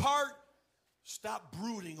 Your part, stop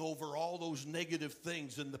brooding over all those negative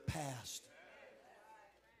things in the past.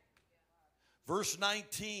 Verse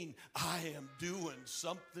 19, I am doing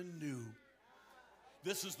something new.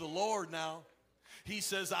 This is the Lord now. He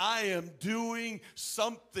says, I am doing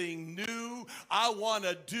something new. I want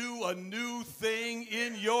to do a new thing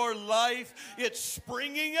in your life. It's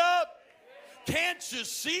springing up. Can't you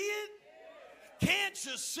see it? Can't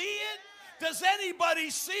you see it? Does anybody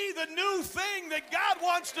see the new thing that God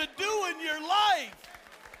wants to do in your life?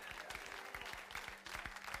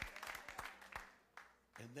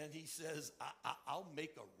 And then he says, I'll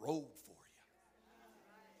make a road for you.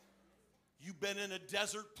 You've been in a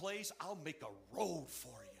desert place, I'll make a road for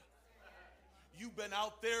you. You've been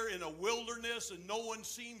out there in a wilderness and no one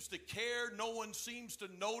seems to care, no one seems to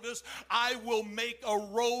notice. I will make a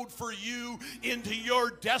road for you into your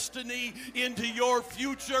destiny, into your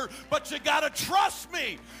future. But you got to trust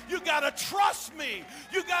me. You got to trust me.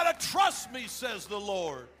 You got to trust me, says the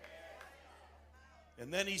Lord.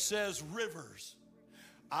 And then he says, rivers.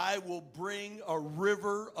 I will bring a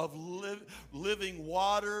river of living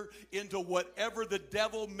water into whatever the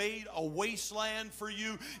devil made a wasteland for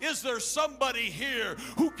you. Is there somebody here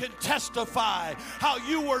who can testify how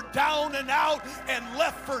you were down and out and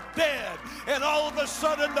left for dead, and all of a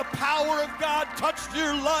sudden the power of God touched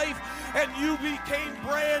your life and you became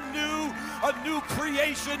brand new, a new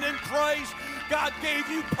creation in Christ? God gave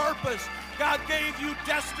you purpose. God gave you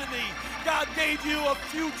destiny. God gave you a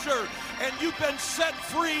future, and you've been set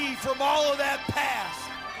free from all of that past.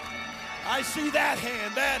 I see that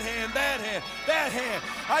hand, that hand, that hand, that hand.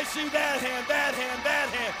 I see that hand, that hand, that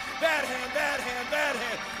hand, that hand, that hand, that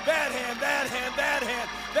hand, that hand, that hand, that hand,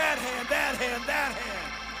 that hand, that hand, that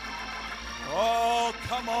hand. Oh,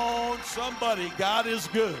 come on, somebody. God is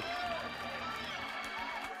good.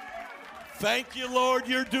 Thank you, Lord,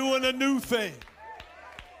 you're doing a new thing.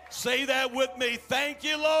 Say that with me. Thank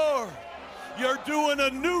you, Lord. You're doing a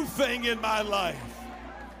new thing in my life.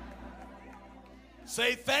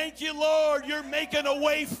 Say, thank you, Lord. You're making a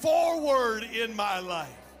way forward in my life.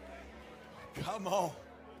 Come on.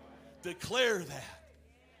 Declare that.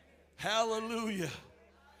 Hallelujah.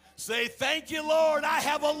 Say, thank you, Lord. I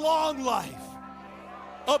have a long life,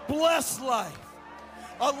 a blessed life,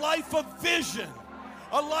 a life of vision,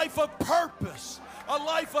 a life of purpose, a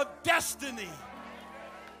life of destiny.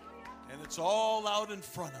 And it's all out in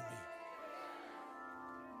front of me.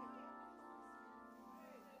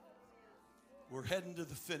 We're heading to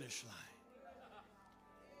the finish line.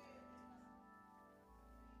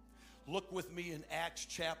 Look with me in Acts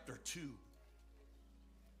chapter 2.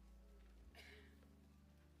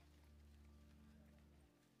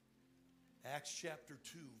 Acts chapter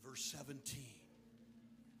 2, verse 17.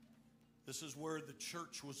 This is where the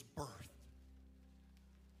church was birthed.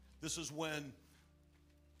 This is when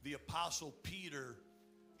the Apostle Peter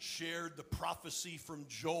shared the prophecy from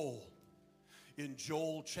Joel in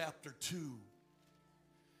Joel chapter 2.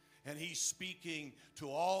 And he's speaking to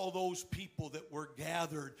all those people that were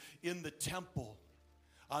gathered in the temple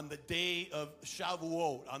on the day of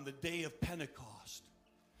Shavuot, on the day of Pentecost.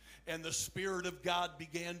 And the Spirit of God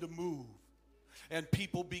began to move. And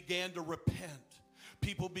people began to repent.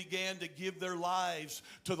 People began to give their lives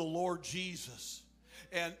to the Lord Jesus.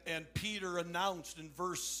 And Peter announced in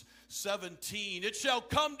verse 17, it shall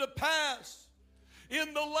come to pass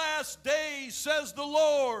in the last days, says the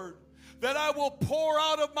Lord, that I will pour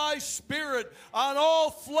out of my Spirit on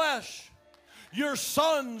all flesh. Your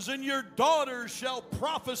sons and your daughters shall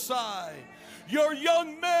prophesy. Your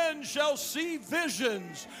young men shall see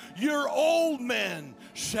visions. Your old men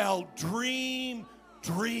shall dream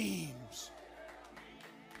dreams.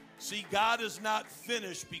 See, God is not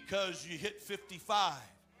finished because you hit 55.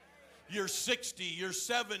 You're 60, you're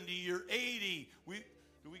 70, you're 80.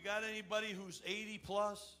 Do we got anybody who's 80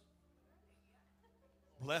 plus?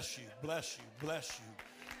 Bless you, bless you, bless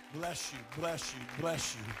you, bless you, bless you,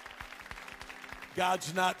 bless you.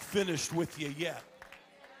 God's not finished with you yet.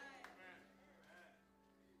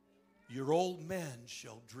 Your old men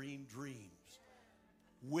shall dream dreams.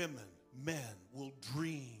 Women, men will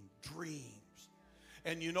dream dreams.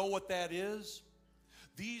 And you know what that is?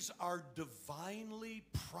 These are divinely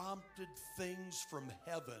prompted things from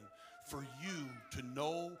heaven for you to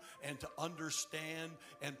know and to understand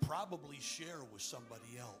and probably share with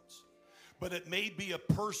somebody else. But it may be a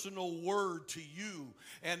personal word to you,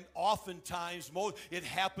 and oftentimes it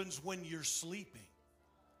happens when you're sleeping.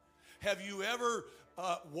 Have you ever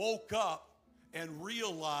woke up and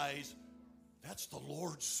realized that's the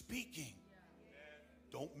Lord speaking?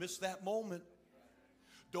 Don't miss that moment.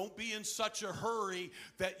 Don't be in such a hurry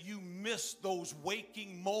that you miss those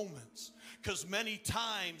waking moments. Because many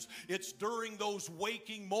times it's during those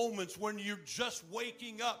waking moments when you're just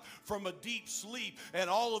waking up from a deep sleep, and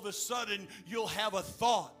all of a sudden you'll have a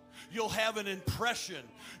thought. You'll have an impression.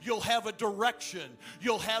 You'll have a direction.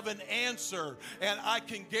 You'll have an answer. And I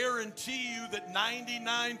can guarantee you that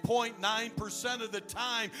 99.9% of the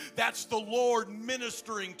time, that's the Lord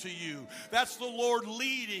ministering to you. That's the Lord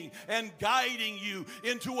leading and guiding you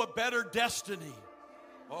into a better destiny.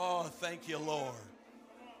 Oh, thank you, Lord.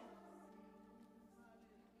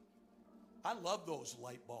 I love those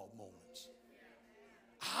light bulb moments.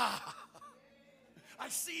 I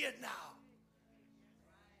see it now.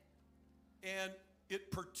 And it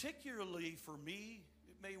particularly for me,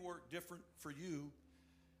 it may work different for you,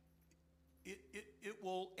 it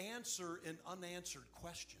will answer an unanswered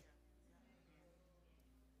question.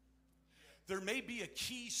 There may be a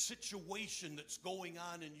key situation that's going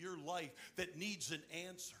on in your life that needs an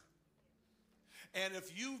answer. And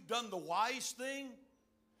if you've done the wise thing,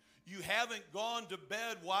 you haven't gone to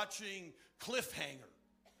bed watching Cliffhanger.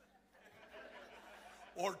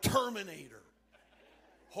 or Terminator.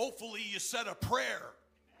 Hopefully you said a prayer.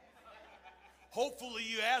 Hopefully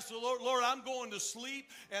you ask the Lord, Lord, I'm going to sleep,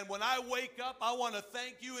 and when I wake up, I want to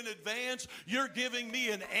thank you in advance. You're giving me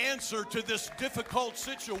an answer to this difficult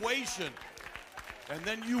situation. And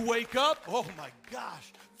then you wake up, oh my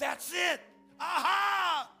gosh, that's it.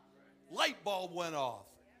 Aha! Light bulb went off.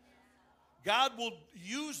 God will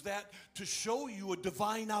use that to show you a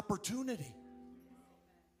divine opportunity.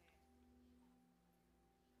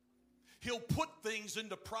 He'll put things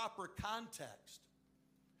into proper context.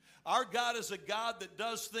 Our God is a God that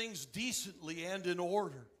does things decently and in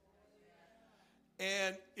order.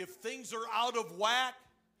 And if things are out of whack,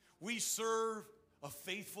 we serve a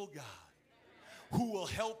faithful God who will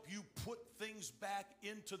help you put things back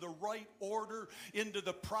into the right order, into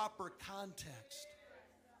the proper context.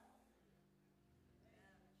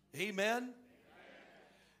 Amen?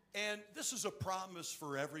 And this is a promise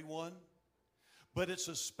for everyone, but it's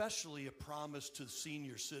especially a promise to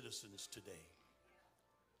senior citizens today,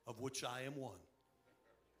 of which I am one.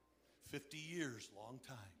 50 years, long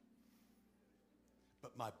time.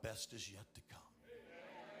 But my best is yet to come.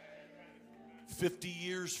 50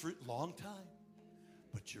 years, for long time,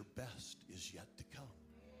 but your best is yet to come.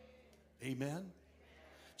 Amen?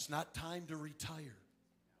 It's not time to retire.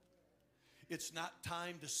 It's not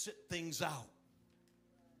time to sit things out.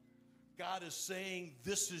 God is saying,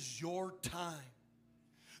 this is your time.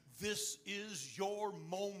 This is your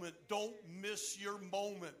moment. Don't miss your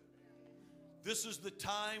moment. This is the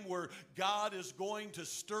time where God is going to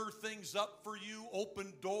stir things up for you,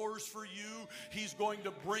 open doors for you. He's going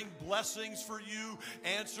to bring blessings for you,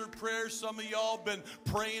 answer prayers. Some of y'all been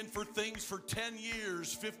praying for things for 10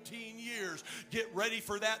 years, 15 years. Get ready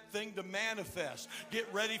for that thing to manifest. Get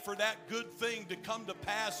ready for that good thing to come to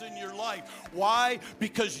pass in your life. Why?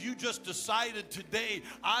 Because you just decided today,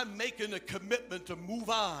 I'm making a commitment to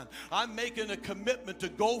move on. I'm making a commitment to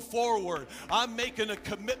go forward. I'm making a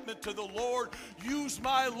commitment to the Lord. Use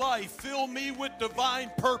my life. Fill me with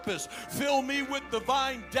divine purpose. Fill me with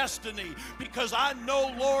divine destiny. Because I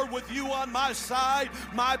know, Lord, with you on my side,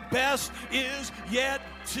 my best is yet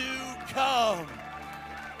to come.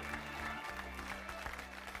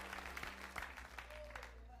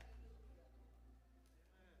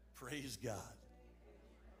 Praise God.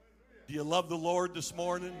 Do you love the Lord this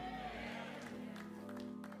morning?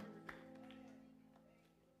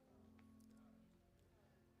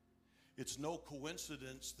 It's no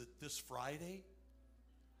coincidence that this Friday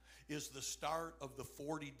is the start of the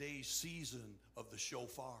 40-day season of the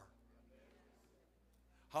shofar.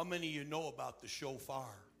 How many of you know about the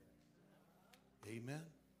shofar? Amen.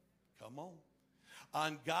 Come on.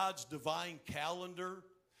 On God's divine calendar,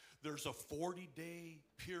 there's a 40-day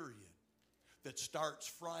period that starts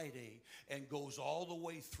Friday and goes all the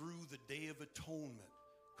way through the Day of Atonement,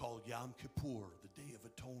 called Yom Kippur, the Day of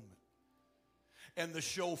Atonement. And the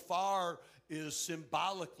shofar is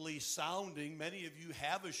symbolically sounding. Many of you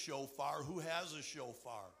have a shofar. Who has a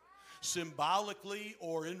shofar? Symbolically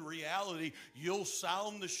or in reality, you'll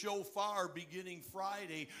sound the shofar beginning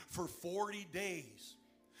Friday for 40 days.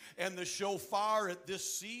 And the shofar at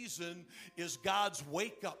this season is God's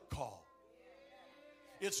wake-up call.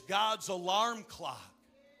 It's God's alarm clock.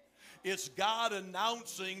 It's God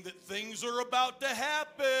announcing that things are about to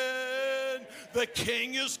happen. The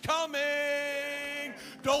King is coming.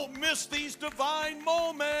 Don't miss these divine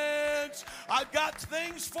moments. I've got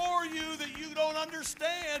things for you that you don't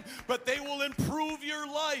understand, but they will improve your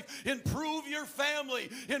life, improve your family,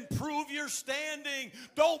 improve your standing.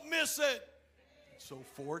 Don't miss it. So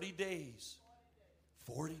 40 days.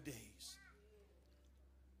 40 days.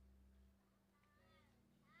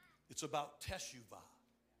 It's about Teshuvah.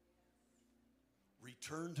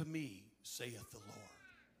 Return to me, saith the Lord.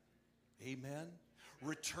 Amen.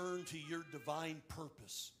 Return to your divine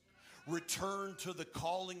purpose. Return to the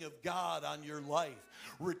calling of God on your life.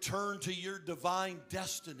 Return to your divine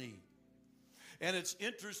destiny. And it's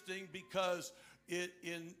interesting because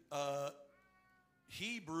in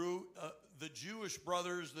Hebrew, the Jewish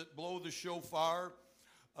brothers that blow the shofar,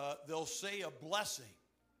 they'll say a blessing.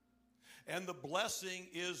 And the blessing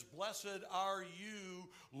is, blessed are you,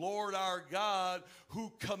 Lord our God,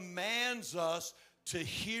 who commands us to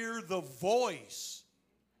hear the voice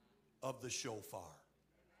of the shofar.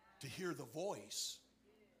 To hear the voice.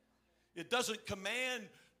 It doesn't command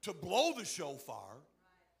to blow the shofar.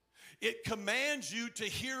 It commands you to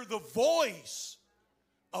hear the voice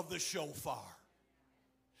of the shofar.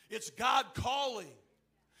 It's God calling.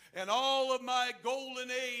 And all of my golden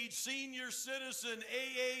age, senior citizen,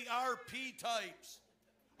 AARP types,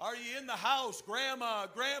 are you in the house? Grandma,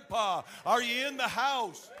 Grandpa, are you in the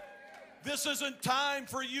house? This isn't time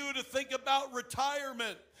for you to think about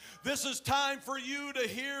retirement. This is time for you to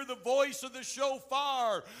hear the voice of the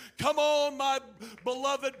shofar. Come on, my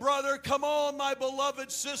beloved brother. Come on, my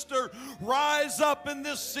beloved sister. Rise up in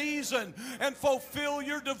this season and fulfill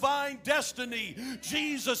your divine destiny.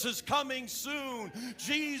 Jesus is coming soon.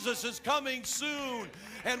 Jesus is coming soon.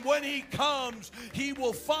 And when he comes, he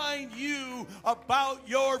will find you about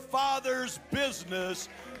your Father's business,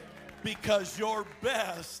 because your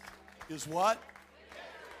best is what?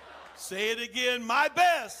 Say it again. My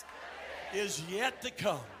best is yet to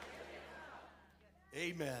come.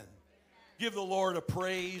 Amen. Give the Lord a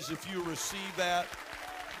praise if you receive that.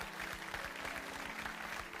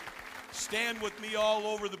 Stand with me all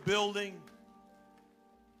over the building.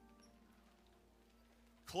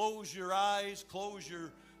 Close your eyes, close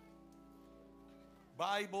your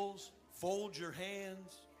Bibles, fold your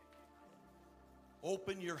hands,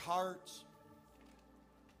 open your hearts.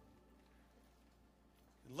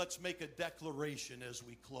 Let's make a declaration as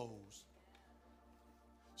we close.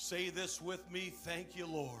 Say this with me. Thank you,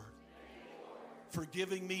 Lord, for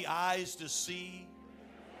giving me eyes to see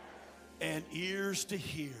and ears to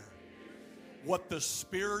hear what the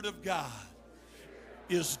Spirit of God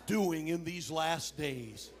is doing in these last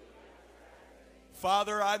days.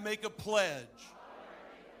 Father, I make a pledge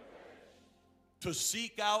to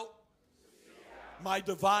seek out my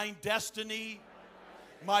divine destiny,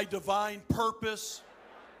 my divine purpose.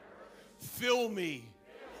 Fill me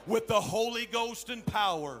with the Holy Ghost and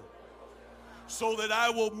power so that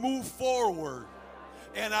I will move forward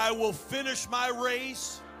and I will finish my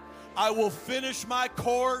race, I will finish my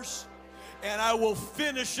course, and I will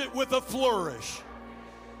finish it with a flourish.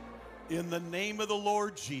 In the name of the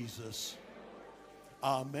Lord Jesus.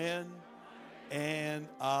 Amen and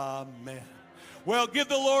amen. Well, give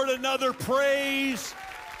the Lord another praise.